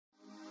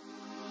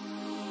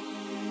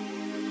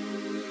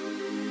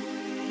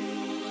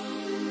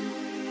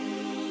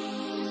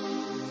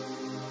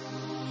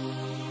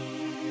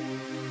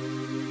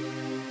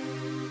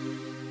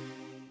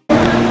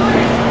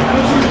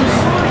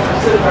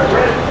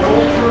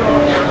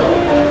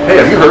Hey,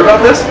 have you heard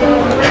about this?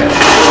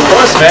 Of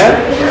course, man.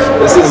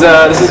 This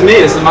is me.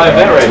 This is my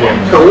event right here.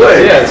 No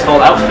way. Yeah, it's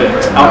called Outfit,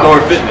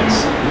 Outdoor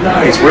Fitness.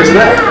 Nice. Where's it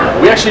at?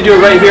 We actually do it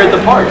right here at the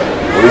park.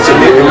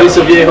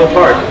 Aliso Viejo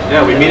Park.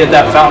 Yeah, we meet at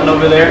that fountain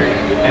over there,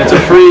 and it's a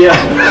free.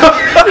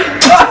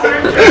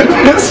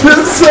 This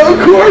is so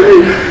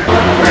corny.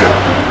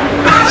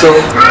 So,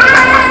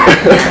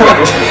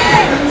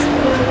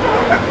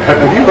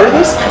 have you heard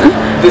this?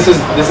 This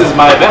is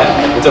my event.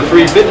 It's a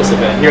free fitness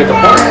event here at the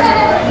park.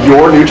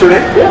 Your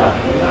Nutrinate? Yeah.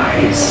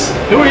 Nice.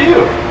 Who are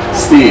you?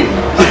 Steve.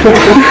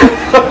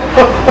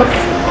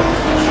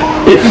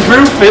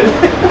 Improve fitness.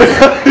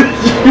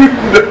 You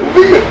know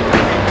me.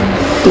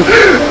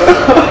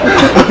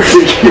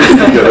 Okay, keep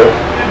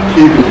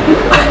it.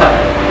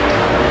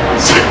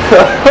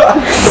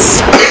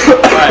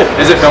 Alright,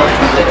 is it filming?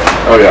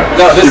 Oh yeah.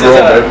 No, this is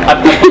I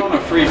put on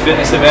a free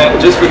fitness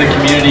event just for the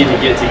community to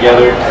get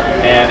together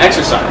and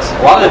exercise.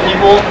 A lot of the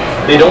people,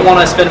 they don't want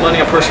to spend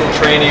money on personal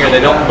training, or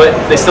but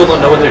they still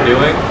don't know what they're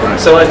doing. Right.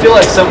 So I feel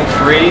like something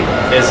free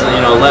is,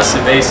 less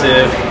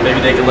invasive. Maybe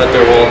they can let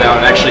their wall down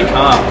and actually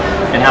come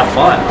and have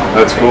fun.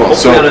 That's cool.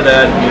 Hopefully out of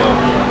that,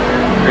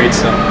 create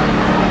some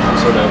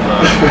sort of.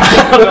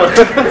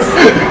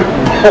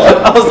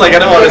 I was like, I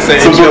don't want to say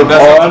it.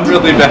 That's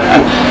really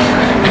bad.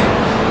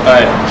 All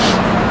right.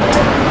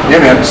 Yeah,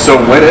 man. So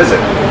when is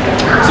it?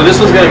 So this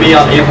was going to be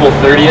on April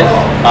 30th,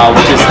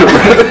 which is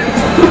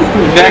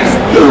next.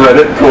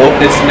 Reddit, cool.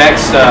 It's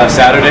next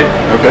Saturday.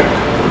 Okay.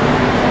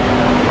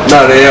 9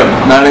 a.m.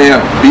 9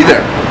 a.m. Be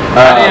there.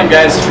 9 a.m.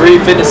 guys, free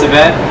fitness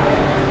event.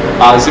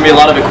 There's going to be a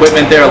lot of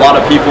equipment there, a lot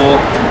of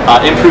people.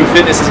 Improve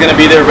Fitness is going to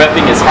be there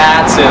repping his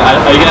hats. And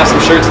are you going to have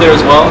some shirts there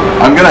as well?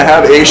 I'm going to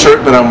have a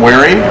shirt that I'm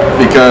wearing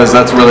because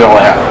that's really all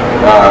I have.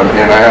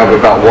 And I have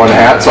about one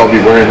hat, so I'll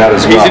be wearing that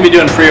as well. He's going to be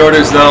doing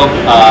pre-orders though.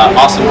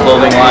 Awesome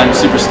clothing line.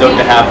 Super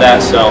stoked to have that.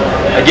 So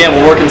again,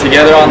 we're working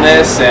together on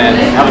this and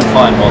having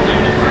fun while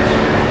doing it.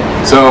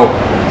 So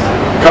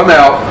come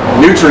out,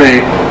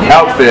 Nutrinate,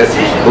 Outfit,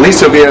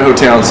 Aliso Viejo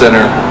Town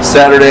Center,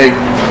 Saturday,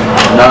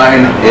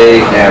 9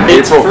 a.m.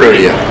 April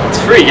 30th.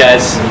 It's free,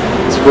 guys.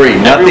 It's free.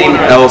 Nothing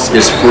else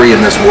is free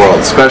in this world,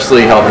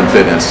 especially health and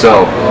fitness.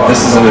 So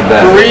this is an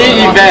event.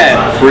 Free event.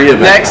 Free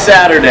event. Next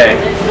Saturday.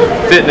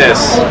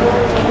 Fitness.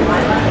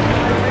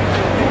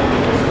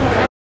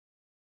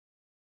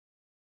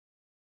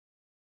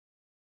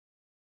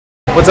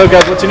 What's up,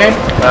 guys? What's your name?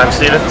 I'm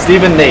Steven.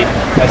 Steven, Nate.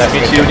 Nice to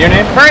meet you. And your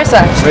name?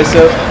 Marissa.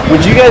 Marissa.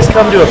 Would you guys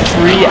come to a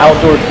free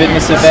outdoor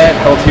fitness event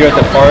held here at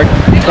the park?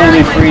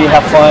 Totally free,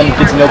 have fun,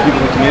 get to know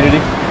people in the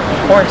community? Of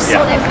course.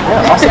 Yeah,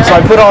 awesome. So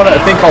I put on a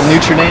thing called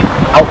Nutrinate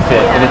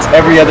Outfit, and it's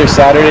every other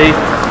Saturday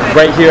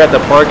right here at the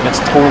park, and it's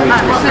totally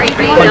free.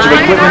 A bunch of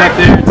equipment up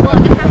there,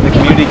 the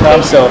community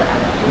comes, so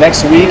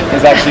next week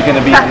is actually going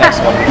to be the next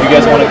one. You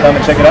guys want to come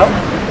and check it out?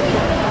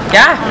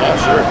 Yeah. Yeah,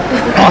 sure.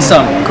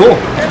 Awesome. Cool.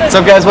 What's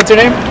up, guys? What's your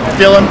name?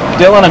 Dylan.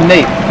 Dylan, I'm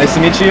Nate. Nice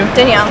to meet you.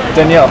 Danielle.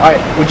 Danielle. All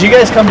right. Would you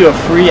guys come to a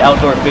free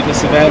outdoor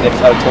fitness event if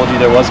I told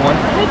you there was one?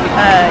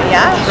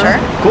 Yeah,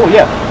 sure. Cool,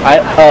 yeah. I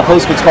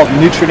host what's called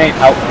Nutrinate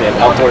Outfit,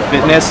 Outdoor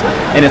Fitness,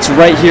 and it's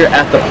right here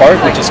at the park,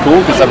 which is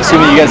cool because I'm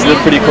assuming you guys live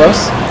pretty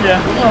close.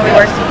 Yeah. Well, we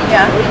work,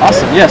 yeah.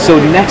 Awesome, yeah.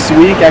 So next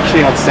week,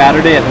 actually on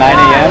Saturday at 9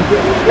 a.m.,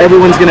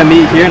 everyone's going to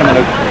meet here, and I'm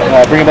going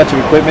to bring a bunch of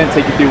equipment,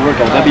 take you through a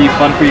workout. That'd be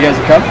fun for you guys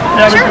to come?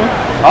 Yeah, sure.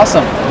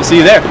 Awesome. We'll see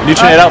you there.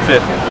 Nutrinate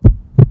Outfit.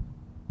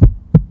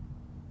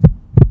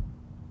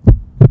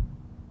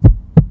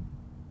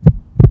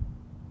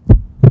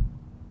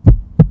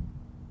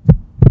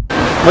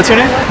 What's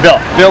your name?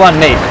 Bill. Bill, I'm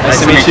Nate.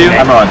 Nice to meet you.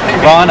 I'm Ron.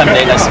 Ron, I'm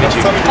Nate. Nice to meet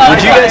you.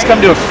 Would you guys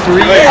come to a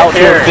free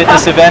outdoor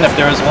fitness event if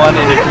there was one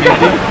in your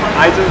community?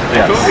 I do.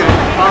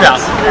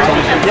 Yes.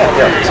 Yeah.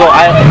 Yeah. So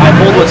I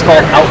hold what's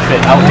called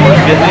Outfit, Outdoor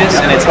Fitness,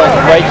 and it's held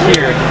right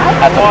here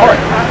at the park.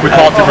 We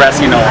call it the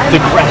grassy knoll.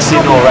 The grassy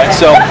knoll, right?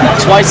 So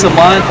twice a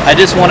month, I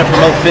just want to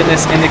promote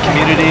fitness in the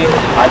community.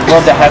 I'd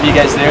love to have you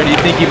guys there. Do you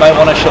think you might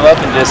want to show up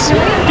and just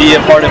be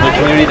a part of a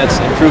community that's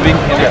improving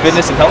in their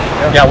fitness and health?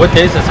 Yeah, what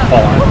days does it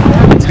fall on?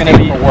 It's going to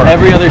be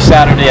every other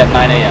Saturday at 9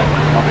 a.m.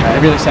 Okay.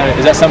 Every other Saturday.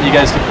 Is that something you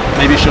guys could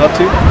maybe show up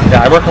to? Yeah,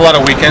 I work a lot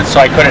of weekends,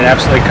 so I couldn't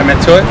absolutely commit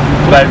to it.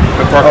 But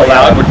if work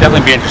allowed, I would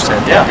definitely be interested.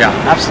 Yeah,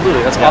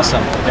 absolutely. That's awesome.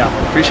 Yeah.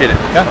 Appreciate it.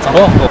 Yeah,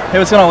 cool. Hey,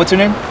 what's going on? What's your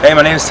name? Hey,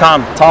 my name is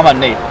Tom. Tom, I'm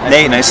Nate.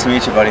 Nate, nice to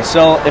meet you, buddy.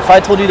 So, if I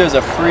told you there's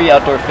a free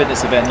outdoor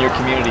fitness event in your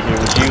community here,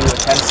 would you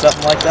attend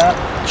something like that?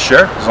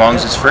 Sure, as long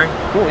as it's free.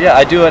 Cool, yeah.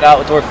 I do an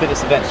outdoor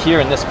fitness event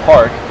here in this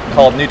park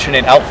called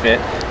Nutrinate Outfit,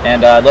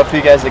 and I'd love for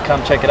you guys to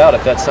come check it out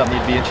if that's something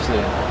you'd be interested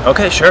in.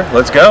 Okay, sure.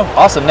 Let's go.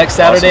 Awesome. Next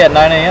Saturday at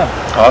 9 a.m.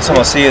 Awesome.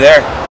 I'll see you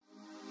there.